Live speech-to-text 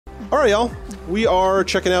Alright, y'all. We are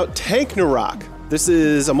checking out Tanknarok. This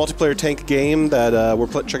is a multiplayer tank game that we're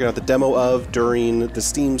checking out the demo of during the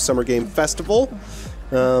Steam Summer Game Festival.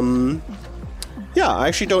 Yeah, I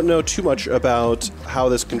actually don't know too much about how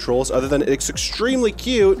this controls, other than it's extremely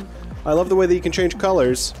cute. I love the way that you can change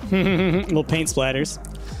colors. Little paint splatters.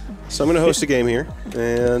 So I'm going to host a game here,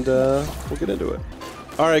 and we'll get into it.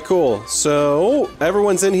 Alright, cool. So,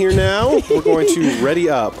 everyone's in here now. We're going to ready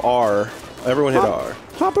up. R. Everyone hit R.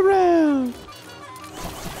 Hop around.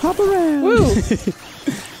 Hop around. Woo.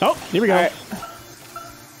 Oh, here we go. All right.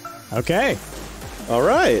 Okay.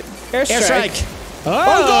 Alright. Airstrike. Oh,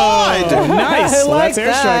 God! Nice. I Well, like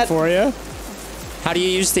that's airstrike that. for you. How do you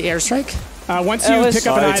use the airstrike? Once you pick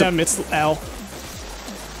up an it's a- item, it's L.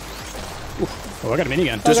 Oh, I got a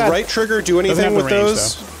minigun. Does God. right trigger do Doesn't anything have with the range,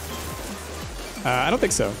 those? I don't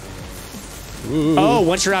think so. Oh,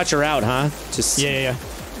 once you're out, huh? Just Yeah.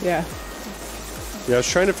 Yeah. Yeah, I was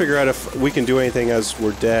trying to figure out if we can do anything as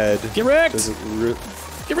we're dead. Get wrecked! Does it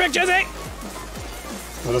Get wrecked, Jesse!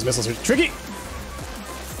 Oh, those missiles are tricky.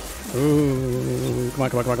 Ooh, come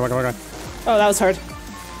on. Oh, that was hard.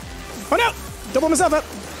 Oh no! Double myself up!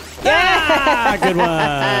 Yeah! Good one!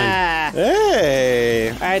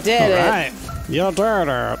 Hey! I did it. Alright. You did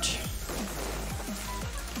it.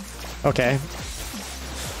 okay.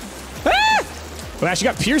 Ah! Well, I actually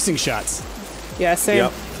got piercing shots. Yeah, same.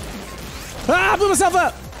 Yep. Ah, I blew myself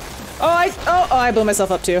up! I blew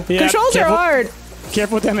myself up too. Yeah, Controls careful. are hard.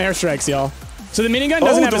 Careful with them airstrikes, y'all. So the minigun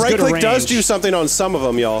doesn't Oh, have the as right good a click range. does do something on some of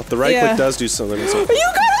them, y'all. The right Yeah. click does do something on some. You got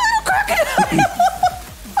a little crocodile.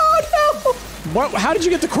 Oh no! What? How did you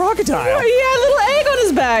get the crocodile? He had a little egg on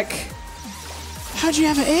his back. How'd you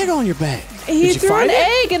have an egg on your back? He Did you threw an find it?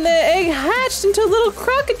 egg, and the egg hatched into a little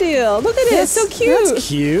crocodile. Look at it, it's so cute. That's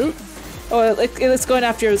cute. Oh, it's going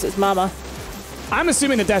after his mama. I'm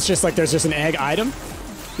assuming that that's just like there's just an egg item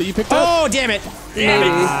that you picked up. Oh, damn it!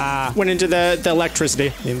 Ah, Went into the electricity.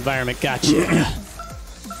 the environment got you.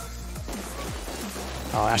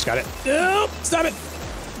 Oh, Ash got it. Nope, stop it.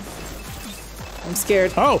 I'm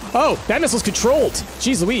scared. Oh, that missile's controlled.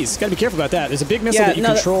 Jeez Louise, gotta be careful about that. There's a big missile Yeah, that you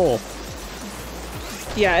no, control.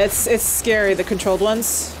 Yeah, it's scary, the controlled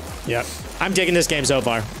ones. Yep, I'm digging this game so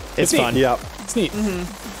far. It's neat. fun. Yep. it's neat.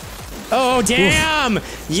 Oh, damn!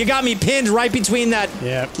 You got me pinned right between that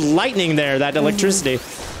Yep. lightning there, that electricity.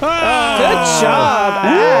 Good job,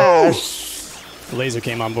 Ash. The laser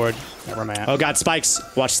came on board. Where am I at? Oh god, spikes.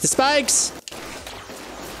 Watch the spikes.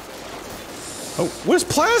 Where's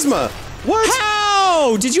plasma? What?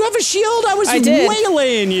 How? Did you have a shield? I was I did.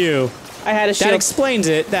 waylaying you. I had a That shield. explains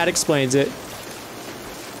it. That explains it.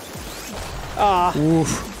 Aw.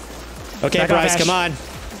 Okay, Back off, Bryce, Ash. come on.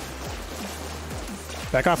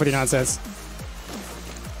 Back off with your nonsense.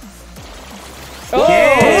 Oh!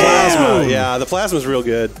 Plasma. Yeah, the plasma's real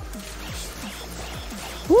good.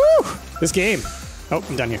 Woo! This game. Oh,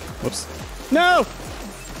 I'm done here. Whoops. No!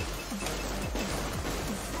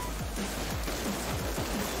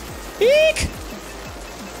 Eek!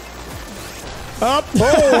 Up!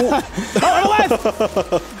 Oh! Oh, I'm alive!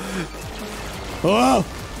 Oh!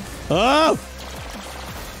 Oh!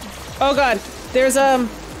 Oh god. There's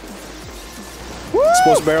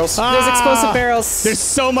Explosive barrels. there's explosive barrels. There's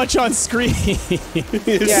so much on screen.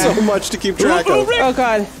 There's yeah. so much to keep track Ooh, of. Rick. Oh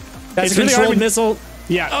god. That's It's a really controlled hard when- missile.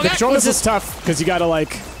 Yeah, Oh, the God, control what's missile's this? tough because you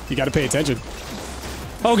gotta pay attention.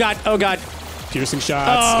 Oh god, oh god. Piercing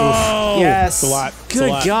shots. Oh, Yes. Oof. It's a lot. It's a Good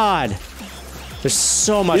lot. god. There's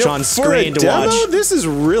so much You know, on for a screen to demo, watch. this is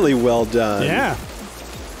really well done. Yeah.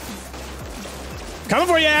 Coming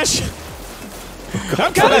for you, Ash.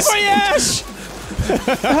 I'm coming for you, Ash.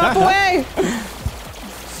 Hop away.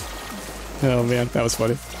 Oh man, that was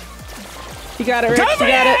funny. You got it, Rick. Coming You for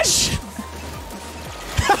you, got it. Ash.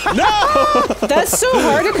 That's so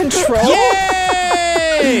hard to control.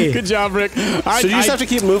 Yay! Good job, Rick. So you just have to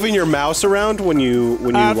keep moving your mouse around when you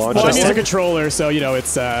launch well, I'm it? using a controller, so you know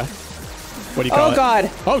it's what do you call it? Oh god.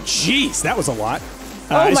 Oh jeez, that was a lot.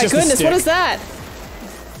 Oh It's my just a goodness, what stick. is that?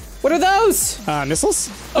 What are those? Missiles?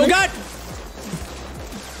 Oh god!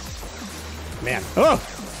 Man. Oh!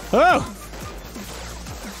 Oh!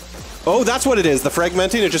 Oh, that's what it is. The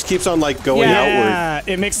fragmenting, it just keeps on like going outward. Yeah,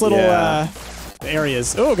 it makes little Yeah.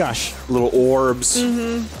 areas. Oh gosh. Little orbs. Oh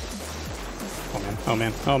man. Oh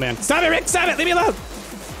man. Oh man. Stop it, Rick! Stop it! Leave me alone!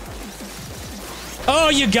 Oh,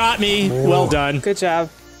 you got me. Well done. Good job.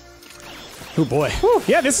 Oh boy. Whew.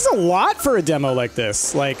 Yeah, this is a lot for a demo like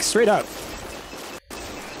this. Like, straight up.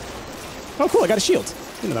 Oh cool, I got a shield.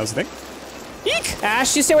 Didn't know that was a thing. Eek!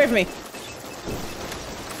 Ash, you stay away from me.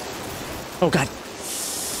 Oh god.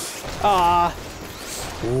 Aw.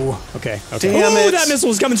 Ooh, okay, okay. Damn Ooh, it. that missile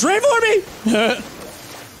was coming straight for me.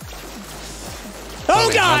 Oh,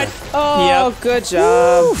 God! Oh, Yep. good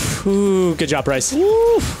job. Ooh, good job, Bryce.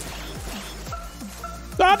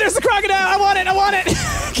 Oh, there's the crocodile. I want it. I want it.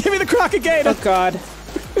 Give me the crocodile. Oh, God.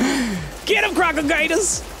 Get him,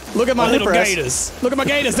 crocodiles. Look at my little Bryce. gators. Look at my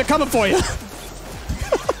gators. They're coming for you.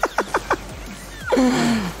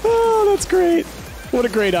 Oh, that's great. What a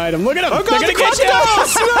great item. Look at them. Oh, God, They're the going to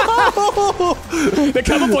crocodiles! get you. They're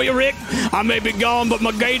coming for you, Rick. I may be gone, but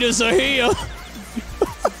my gators are here.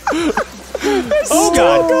 Oh,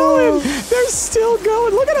 God. Going. They're still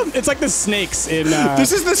going. Look at them. It's like the snakes in.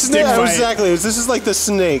 This is the snake. Fight. Exactly. This is like the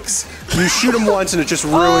snakes. You shoot them once and it just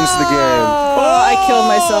ruins the game. Oh, I killed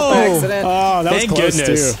myself by accident. Oh, that Thank was close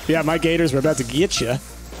goodness. too. Yeah, my gators were about to get you.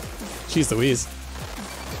 Jeez Louise.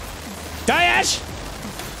 Die, Ash!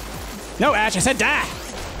 No, Ash, I said die.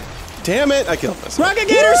 Damn it! I killed myself. Rocket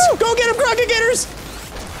gators! Go get them, Rocket gators!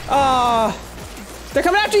 Oh, they're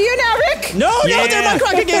coming after you now, Rick. No, Yeah. no, they're my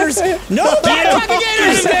Crockett Gators. No, they're Crockett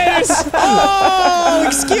Gators. Oh,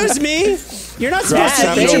 excuse me. You're not supposed to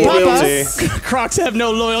have eat no your papa. loyalty. Crocs have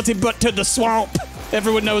no loyalty but to the swamp.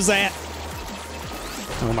 Everyone knows that.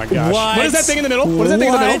 Oh my gosh. What is that thing in the middle? What is that thing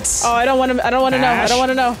in the middle? What? Oh, I don't want to. I don't want to know. I Ash? don't want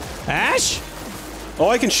to know. Ash? Oh,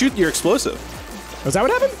 I can shoot your explosive. Was that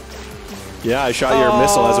what happened? Yeah, I shot your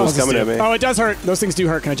missile as it was coming at me. Oh, it does hurt. Those things do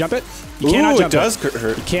hurt. Can I jump it? You Ooh, cannot it jump does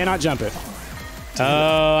hurt. You cannot jump it.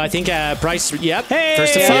 Oh, I think Bryce. Yep. Hey!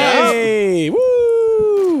 First to five. Hey!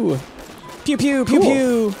 Woo! Pew pew pew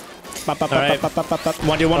pew. All right. Want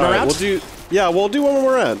to do one All more right, round? we'll do one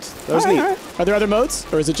more round. That was All right, neat. all right. Are there other modes,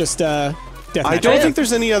 or is it just deathmatch? I don't think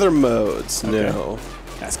there's any other modes. No,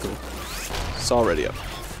 That's cool. it's already up.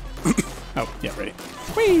 Oh, yeah, ready.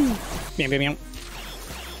 Whee! Meow, meow, meow.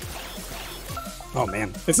 Oh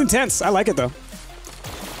man, it's intense. I like it though.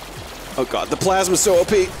 Oh god, the plasma's so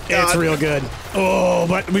OP. It's God. real good. Oh,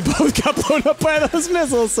 but we both got blown up by those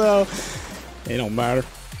missiles, so it don't matter.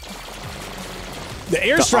 The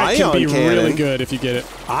airstrike can be ion cannon. really good if you get it.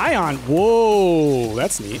 Ion, whoa,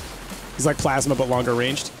 that's neat. It's like plasma but longer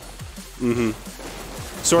ranged.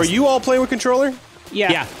 So are you all playing with controller?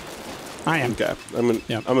 Yeah. I am. Okay, I'm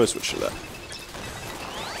gonna switch to that.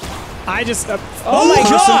 I just. Oh my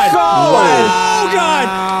God! Oh God!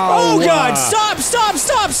 Oh Wow. God! Stop! Stop!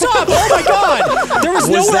 Stop! Stop! Oh my God! There was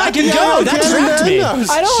nowhere I could go. That trapped me.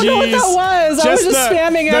 I don't know what that was. I was just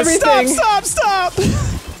spamming everything. Stop!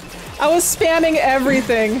 I was spamming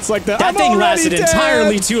everything. It's like the. That I'm thing already lasted dead.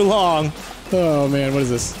 entirely too long. Oh man, what is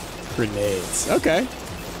this? Grenades. Okay.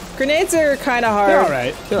 Grenades are kind of hard. They're all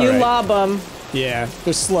right. They're You all right. lob them. Yeah,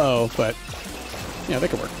 they're slow, but yeah, they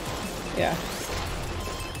can work. Yeah.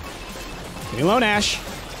 Leave me alone, Ash.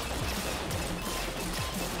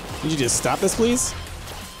 Could you just stop this, please?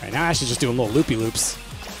 All right, now Ash is just doing little loopy loops.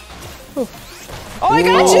 Oh, I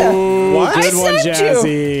got you. What? Good one, saved you.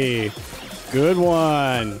 Jazzy. Good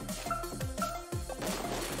one.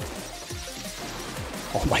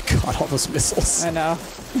 Oh my God, all those missiles. I know.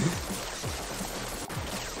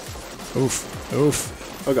 Oof.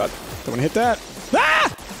 Oof. Oh god. Don't want to hit that.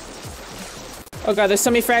 Ah! Oh god, there's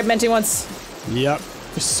so many fragmenting ones. Yep.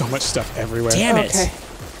 There's so much stuff everywhere. Damn it! Okay.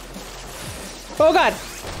 Oh god.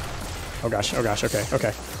 Oh gosh. Oh gosh. Okay.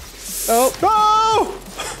 Okay. Oh. Oh!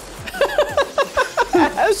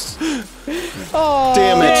 Oh.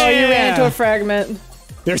 Damn it. Oh, you ran Yeah. into a fragment.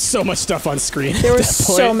 There's so much stuff on screen. There at were that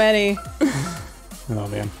so point. many. Oh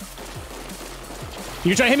man.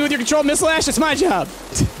 You try to hit me with your controlled missile, Ash? It's my job.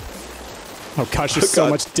 Oh gosh, there's so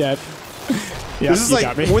God. much dead. Yeah, This is you like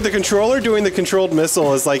got me. with the controller doing the controlled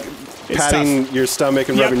missile is like patting your stomach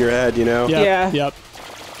and Yep. rubbing your head, you know? Yep, Yeah. Yep.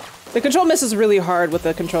 The control miss is really hard with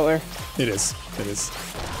the controller. It is. It is.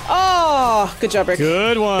 Oh, good job, Rick.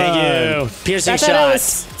 Good one. Thank you. Piercing I thought I was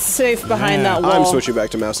shot. safe behind Yeah. that wall. I'm switching back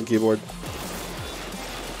to mouse and keyboard.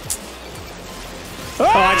 Oh,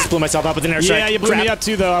 I just blew myself up with an airstrike. Yeah, you blew Crap. me up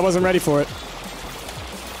too, though. I wasn't ready for it.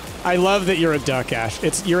 I love that you're a duck, Ash.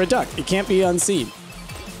 You're a duck. It can't be unseen.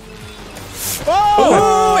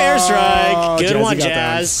 Oh, airstrike. Good Jazzy one, got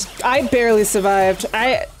that Jazz. I barely survived.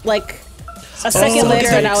 I, like, a second later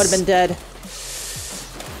and I would have been dead.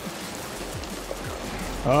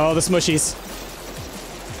 Oh, the smushies.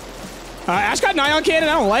 Ash got an ion cannon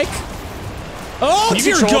I don't like. Oh, Can you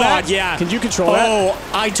dear control God, that? yeah. Can you control that? Oh,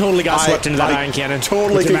 I totally got swept into that I iron cannon.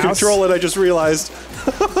 Totally With your can mouse? control it, I just realized.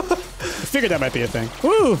 I figured that might be a thing.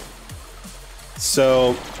 Woo!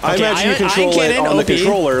 So, I Okay, imagine you iron control it cannon, on the OP.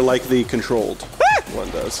 controller like the controlled one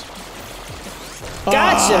does.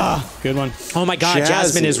 Gotcha. Good one. Oh my God, Jazzy.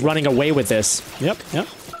 Jasmine is running away with this. Yep, yep.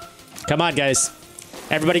 Come on, guys.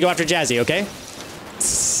 Everybody go after Jazzy, okay?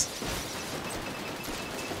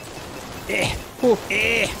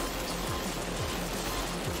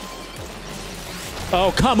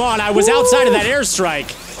 Oh, come on. I was outside of that airstrike.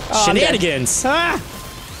 Shenanigans. Ah!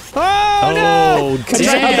 Oh, no! Oh,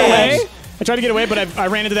 damn. I tried to get away, but I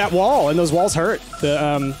ran into that wall, and those walls hurt.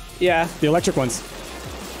 The electric ones.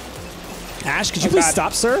 Ash, could you please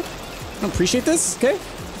stop, sir? I don't appreciate this. Okay.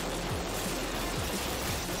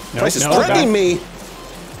 Price is threatening me.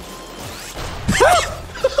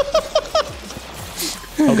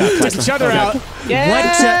 Oh god, Took each other out.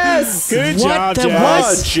 Yes! Good job, the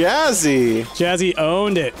Jazz. Oh, Jazzy. Jazzy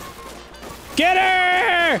owned it. Get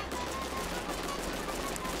her!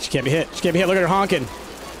 She can't be hit. She can't be hit. Look at her honking.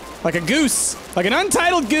 Like a goose. Like an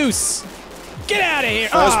untitled goose. Get out of here.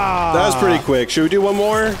 That was pretty quick. Should we do one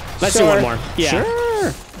more? Let's do one more. Yeah.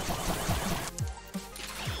 Sure.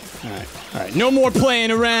 All right. All right. No more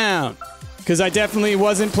playing around. Because I definitely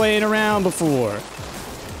wasn't playing around before.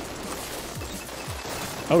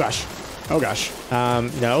 Oh, gosh. Oh, gosh.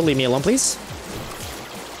 No, leave me alone, please.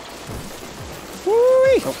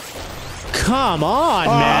 Woo-wee. Come on,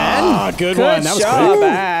 man. Good one. That was job, quick.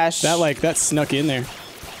 Ash. That snuck in there.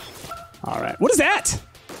 All right. What is that?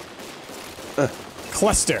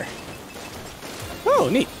 Cluster. Oh,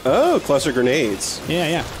 neat. Oh, cluster grenades. Yeah,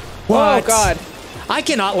 yeah. Oh, God. I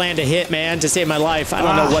cannot land a hit, man, to save my life. I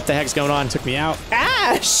don't know what the heck's going on. Took me out.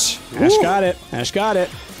 Ash! Ash got it. Ash got it.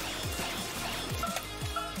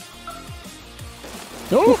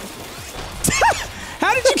 Oh!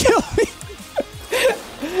 How did you kill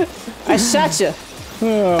me? I shot you.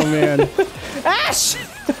 Oh, man. Ash!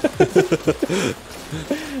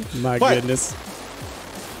 My goodness.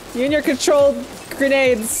 You and your controlled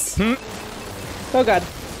grenades. Oh, God.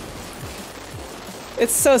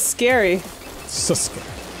 It's so scary. So scary.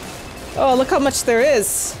 Oh, look how much there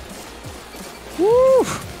is. Woo!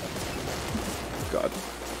 God.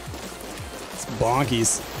 It's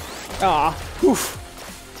bonkies. Aw. Oof.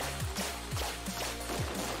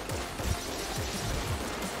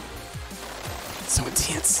 So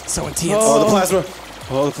intense. So intense. Oh, the plasma.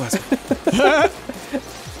 Oh, the plasma.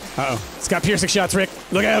 Uh-oh. It's got piercing shots, Rick.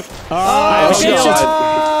 Look out. Oh, good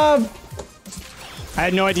God. job! I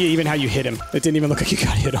had no idea even how you hit him. It didn't even look like you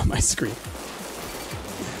got hit on my screen.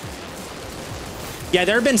 Yeah,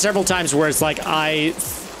 there have been several times where it's like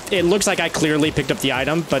it looks like I clearly picked up the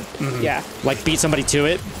item, but Yeah. like beat somebody to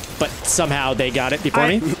it, but somehow they got it before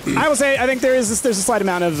me. I will say, I think there's a slight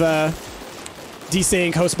amount of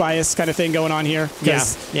desync host bias kind of thing going on here. Yeah.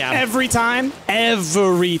 Every time,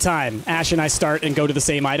 Ash and I start and go to the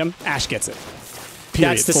same item, Ash gets it.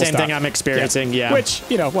 Period. That's the Full same stop. thing I'm experiencing, yeah. Which,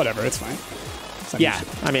 you know, whatever, it's fine. It's not Yeah, an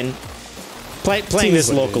issue. I mean, playing Seems this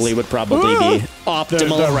what it locally is. would probably be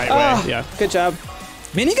optimal. The right way, yeah. Good job.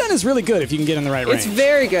 Minigun is really good if you can get in the right range. It's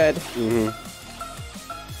very good.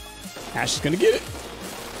 Ash is gonna get it.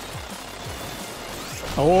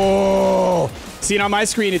 Oh! See, on my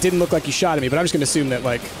screen, it didn't look like you shot at me, but I'm just gonna assume that,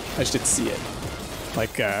 like, I just didn't see it.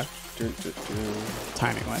 Like,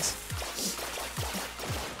 timing-wise.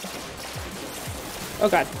 Oh,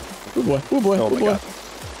 God. Oh boy, oh boy, Oh, oh my boy. God.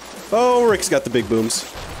 Oh, Rick's got the big booms.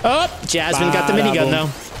 Oh, Jasmine got the minigun Ba-da-boom. though.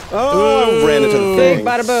 Oh, ran into the Big thing.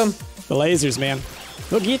 bada boom. The lasers, man.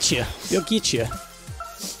 They'll get you. They'll get you.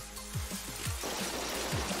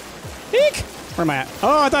 Eek! Where am I at?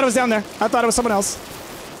 Oh, I thought it was down there. I thought it was someone else.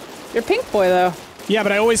 You're pink boy, though. Yeah,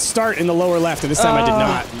 but I always start in the lower left, and this time I did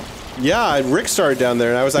not. Yeah, Rick started down there,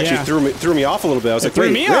 and I was actually Yeah. threw me off a little bit. I was like, Threw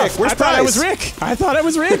wait, me Rick, off. where's I thought I was Price? Rick. I thought I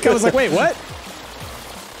was Rick. I was like, wait, what?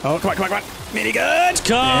 Oh, come on, come on, come on. Minigun!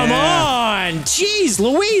 Come Yeah. on! Jeez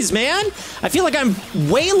Louise, man! I feel like I'm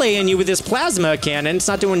waylaying you with this plasma cannon. It's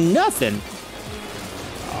not doing nothing.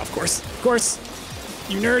 Oh, of course. Of course.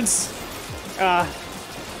 You nerds.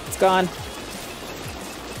 It's gone.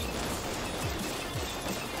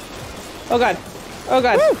 Oh, God. Oh,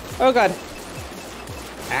 God. Woo. Oh, God.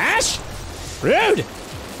 Ash? Rude!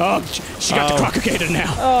 Oh, she got the crocagator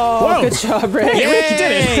now. Oh, Whoa. good job, Rick. Hey, Rick, you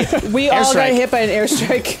did it. We all got Airstrike. hit by an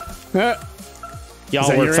airstrike. Y'all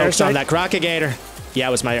that were your focused on airstrike? that crocagator. Yeah,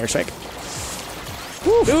 it was my airstrike.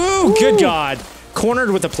 Ooh, good God.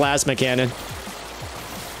 Cornered with a plasma cannon.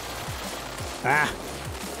 Ah.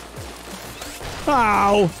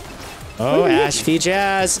 Ow. Oh, Ash v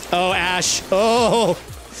Jazz. Oh, Ash. Oh.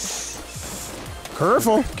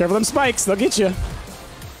 Careful. Careful them spikes. They'll get you.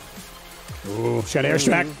 Ooh, she got an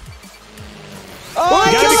airstrike. Oh,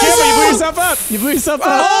 You gotta be careful. You blew yourself up. You blew yourself up.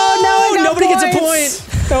 Oh, no, I got nobody gets a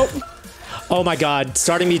points. point. Nope. Oh my God.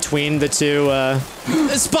 Starting between the two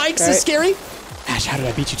spikes Right. is scary. Ash, how did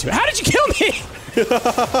I beat you to it? How did you kill me?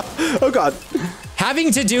 Oh, God.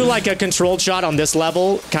 Having to do like a controlled shot on this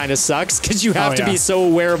level kind of sucks because you have Oh, to yeah. be so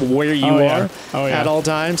aware of where you Oh, yeah. are Oh, yeah. at all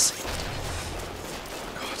times.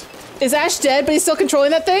 Is Ash dead, but he's still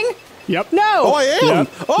controlling that thing? Yep. No! Oh, I am! Yep.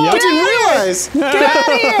 Oh, Yep. I didn't realize! Get out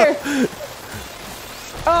of here!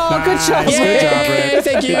 Oh, good job. Nice. Rick. Good job, Rick.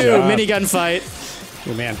 Thank you. Good job. Minigun fight.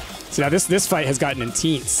 Oh, man. So now this fight has gotten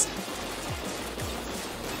intense.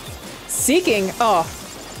 Seeking. Oh.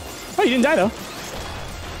 Oh, you didn't die, though.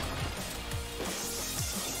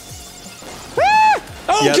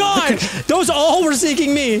 Oh Yeah, God! Those all were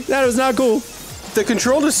seeking me. That was not cool. The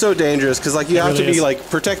control is so dangerous because like you have really to be is. like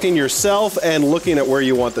protecting yourself and looking at where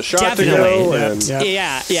you want the shot to Definitely. go. Yeah. And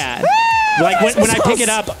Yeah. Yeah. Like when I pick it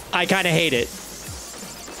up, I kind of hate it.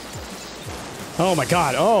 Oh, my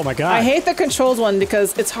God. Oh, my God. I hate the controls one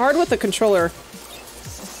because it's hard with the controller.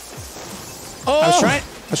 I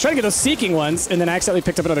was trying to get those seeking ones, and then I accidentally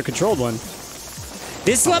picked up another controlled one.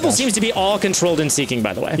 This level seems to be all controlled and seeking,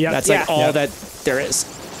 by the way. Yep. That's like Yeah. all Yep. that there is.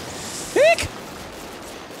 Eek!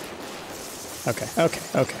 Okay.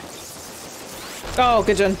 Oh,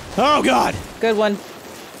 good one. Oh, God. Good one.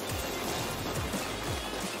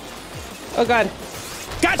 Oh, God.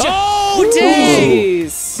 Gotcha. Oh, dang!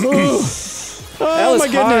 Jeez. That Oh, was my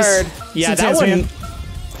goodness. hard. Yeah, It's that intense, one. man.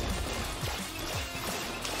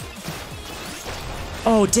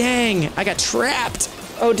 Oh, dang. I got trapped.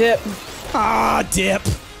 Oh, dip. Ah, dip.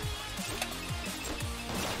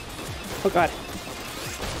 Oh, God.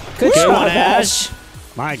 Good Good job, one, Ash. Ash.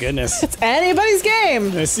 My goodness. It's anybody's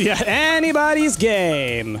game. Let's see, anybody's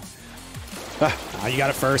game. Ah, you got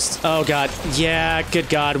it first. Oh God. Yeah. Good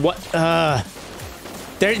God. What?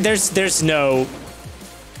 There's no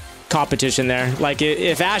competition there. Like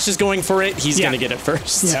if Ash is going for it, he's gonna get it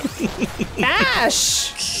first. Yep.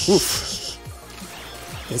 Ash.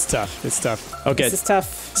 It's tough. Okay. This is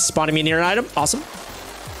tough. Spawning me near an item. Awesome.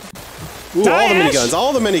 ooh, all the Ash! miniguns,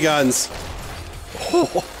 all the miniguns.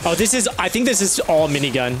 Oh, this is. I think this is all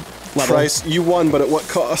minigun level. Price, you won, but at what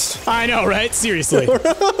cost? I know, right? Seriously. Got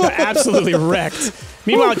absolutely wrecked.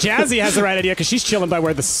 Meanwhile, Jazzy has the right idea because she's chilling by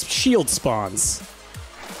where the shield spawns.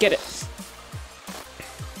 Get it.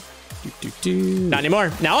 Not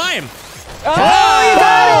anymore. Now I am. Oh, you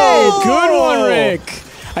got it. Good one, Rick.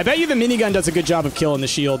 I bet you the minigun does a good job of killing the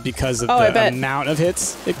shield because of I the bet. amount of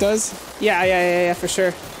hits it does. Yeah, for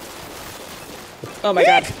sure. Oh my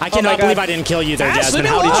God. I cannot believe I didn't kill you there, Ash, Jasmine.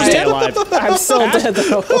 leave How me did you alone. stay alive? I'm so dead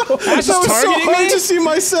though. Ash is That was so targeting hard me. to see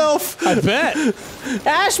myself. I bet.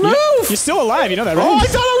 Ash, move! You're still alive. You know that, right? Oh, I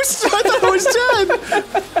thought I was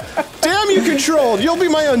dead. Damn you, controlled. You'll be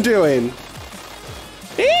my undoing.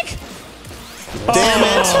 Eek. Damn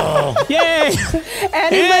it. Yay!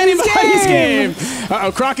 Anybody's game.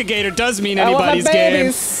 Uh-oh, Crocagator does mean I want my anybody's game.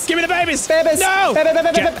 babies. Give me the babies. Babies. No. Baby.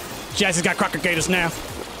 Jazz has got Crocagators now.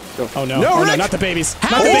 Oh no! No, Oh no! Rick. Not the babies!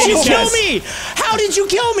 How Not the did you babies, kill Jazz. me? How did you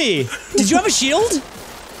kill me? Did you have a shield?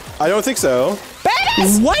 I don't think so.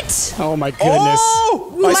 Babies! What? Oh my goodness!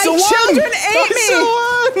 Oh, My I still won. children ate me!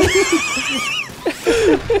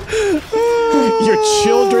 Your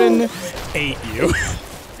children ate you.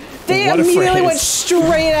 They What a immediately phrase. went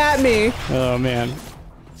straight at me. Oh man!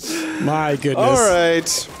 My goodness! All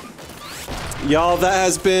right, y'all. That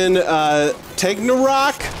has been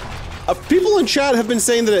Tanknarok. People in chat have been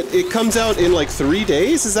saying that it comes out in like 3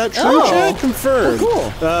 days. Is that true, Oh. chat? Confirmed.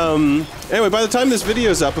 Oh, cool. Anyway, by the time this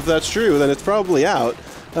video's up, if that's true, then it's probably out.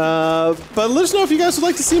 But let us know if you guys would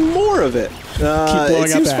like to see more of it. blowing It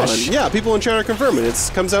seems up fun. Ash. Yeah, people in chat are confirming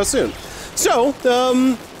it comes out soon. So,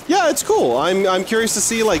 yeah, it's cool. I'm curious to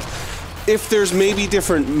see like if there's maybe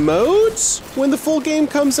different modes when the full game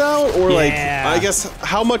comes out, or like Yeah. I guess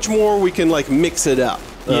how much more we can like mix it up.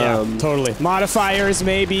 Yeah, totally. Modifiers,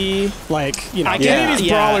 maybe. Like, you know, I any can- of these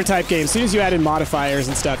yeah. brawler type games, as soon as you add in modifiers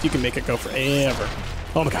and stuff, you can make it go forever.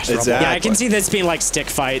 Oh my gosh, they're all Exactly. Yeah, I can see this being like stick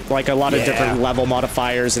fight, like a lot of Yeah. different level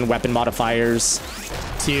modifiers and weapon modifiers.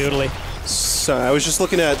 totally. So I was just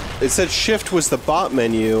looking at. It said shift was the bot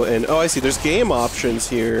menu, and oh, I see. There's game options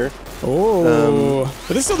here. Oh,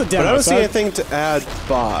 but this is still the demo. But I don't so see anything to add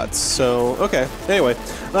bots, so okay. Anyway,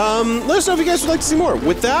 let us know if you guys would like to see more.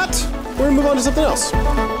 With that, we're gonna move on to something else.